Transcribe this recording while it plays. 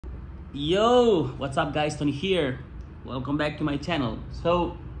Yo, what's up guys, Tony here. Welcome back to my channel.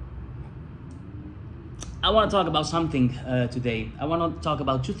 So I want to talk about something today. I want to talk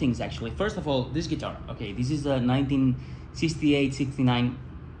about two things actually. First of all, this guitar. Okay, this is a 1968-69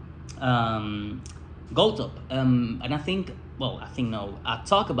 goldtop. And I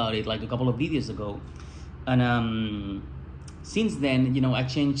talked about it like a couple of videos ago. And since then, you know, I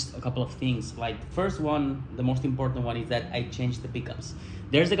changed a couple of things. Like the first one, the most important one is that I changed the pickups.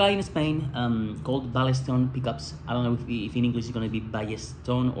 There's a guy in Spain called Balleston pickups. I don't know if in English it's gonna be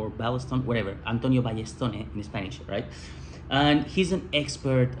Balleston or Balleston, whatever. Antonio Ballestone in Spanish, right? And he's an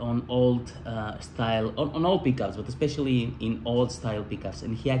expert on old style, on all pickups, but especially in old style pickups.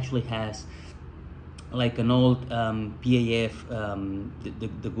 And he actually has like an old PAF,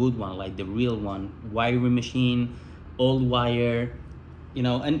 the good one, like the real one, wiring machine, old wire, you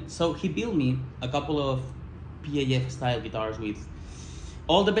know. And so he built me a couple of PAF style guitars with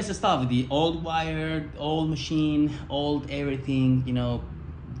all the best stuff, the old wire, old machine, old everything, you know,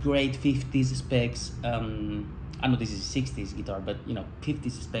 great 50s specs. I know this is a 60s guitar, but you know,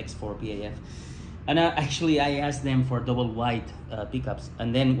 50s specs for PAF. And actually I asked them for double wide pickups,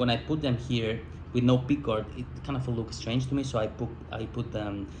 and then when I put them here with no pickguard, it kind of looks strange to me, so I put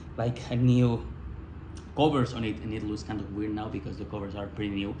like a new covers on it, and it looks kind of weird now because the covers are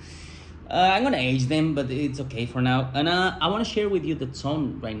pretty new. I'm gonna age them, but it's okay for now. And I want to share with you the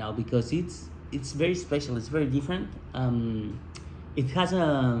tone right now because it's very special. It's very different. It has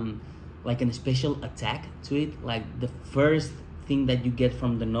like a special attack to it. Like the first thing that you get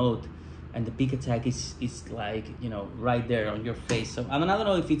from the note and the pick attack is like, you know, right there on your face. So I don't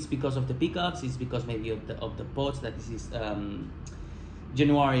know if it's because of the pickups, it's because maybe of the pots, that this is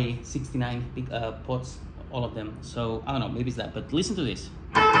January 69 pots, all of them. So I don't know, maybe it's that, but listen to this.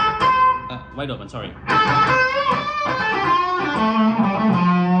 Wide open, sorry.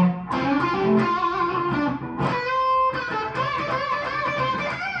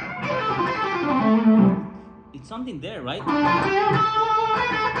 It's something there, right?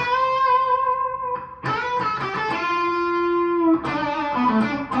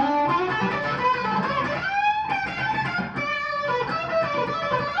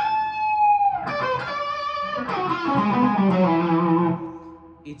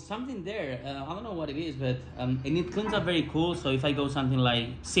 It's something there. I don't know what it is, but and it cleans up very cool. So if I go something like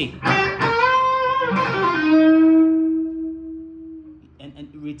C, and it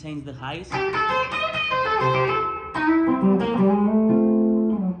retains the highs.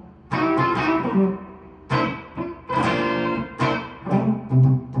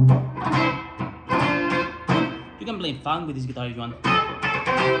 You can play funk with this guitar if you want.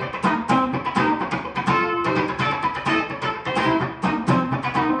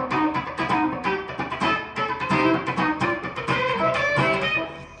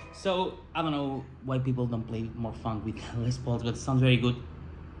 So I don't know why people don't play more funk with Les Pauls, but it sounds very good.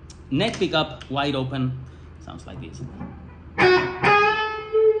 Neck pickup, wide open, sounds like this.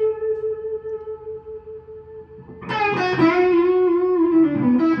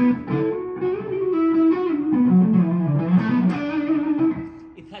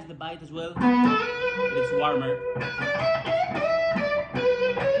 It has the bite as well, but it's warmer.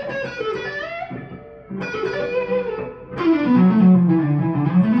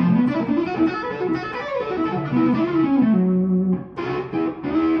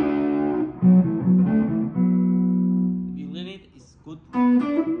 Good.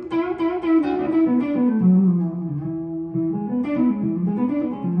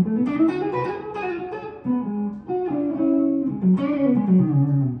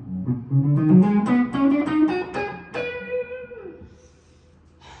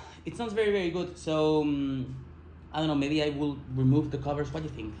 It sounds very, very good. So I don't know, maybe I will remove the covers. What do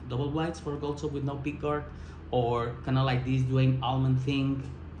you think? Double wides for goldtop with no pickguard, or kind of like this doing almond thing?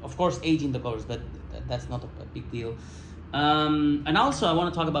 Of course, aging the covers, but that's not a big deal. And also I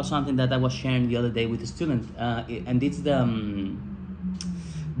want to talk about something that I was sharing the other day with a student, and it's the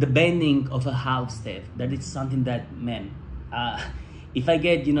bending of a half step. That is something that, man, if I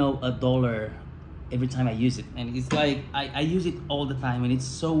get, you know, $1 every time I use it, and it's like I use it all the time, and it's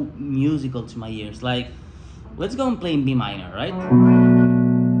so musical to my ears. Like, let's go and play in B minor, right?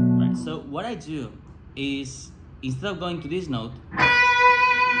 Right. So what I do is, instead of going to this note,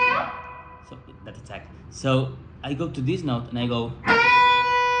 so that attack, so I go to this note and I go,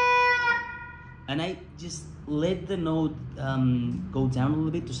 and I just let the note go down a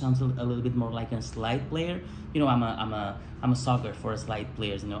little bit to sound a little bit more like a slide player. You know, I'm a sucker for slide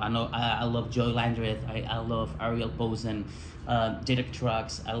players. You know, I love Joy Landreth, I love Ariel Posen, Jedek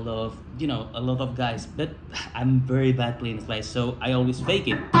Trucks. I love, you know, a lot of guys, but I'm very bad playing slide, so I always fake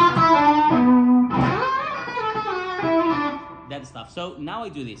it. That stuff. So now I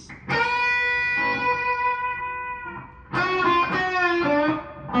do this.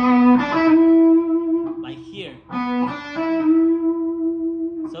 Like here.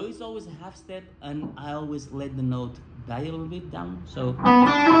 So it's always a half step, and I always let the note die a little bit down. So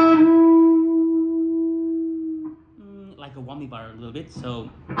like a whammy bar a little bit. So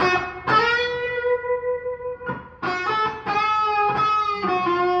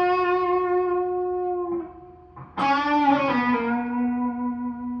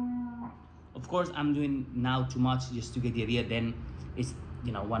of course I'm doing now too much just to get the idea. Then it's,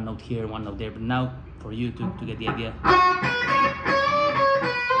 you know, one note here, one note there, but now for you to get the idea.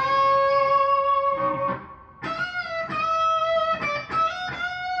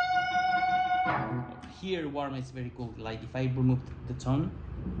 Here warm is very cool. Like if I remove the tone,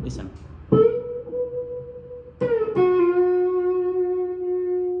 listen.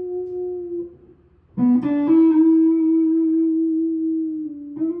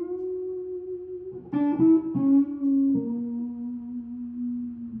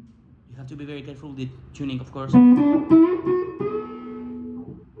 You have to be very careful with the tuning, of course. You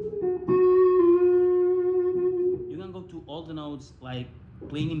can go to all the notes, like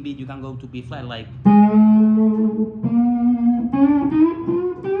playing in beat, you can go to B flat, like.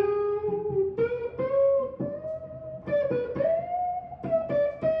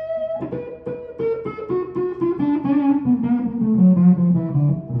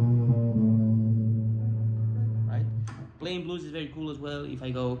 Right? Playing blues is very cool as well. If I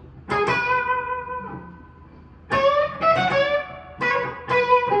go.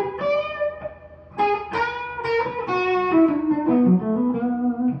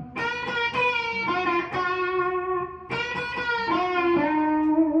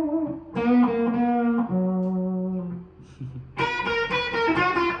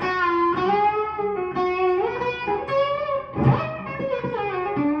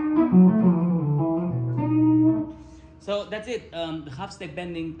 So that's it, the half step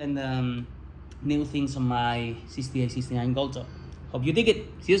bending and new things on my 6869 Goldtop. Hope you dig it.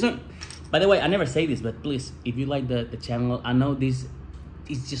 See you soon. By the way, I never say this, but please, if you like the channel, I know this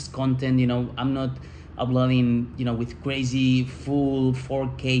is just content, you know, I'm not uploading, you know, with crazy full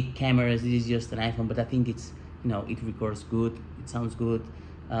 4K cameras. This is just an iPhone, but I think it's, you know, it records good, it sounds good,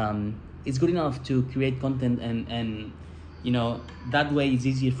 it's good enough to create content, and you know, that way it's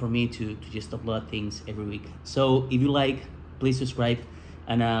easier for me to just upload things every week. So if you like, please subscribe,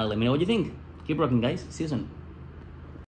 and let me know what you think. Keep rocking, guys. See you soon.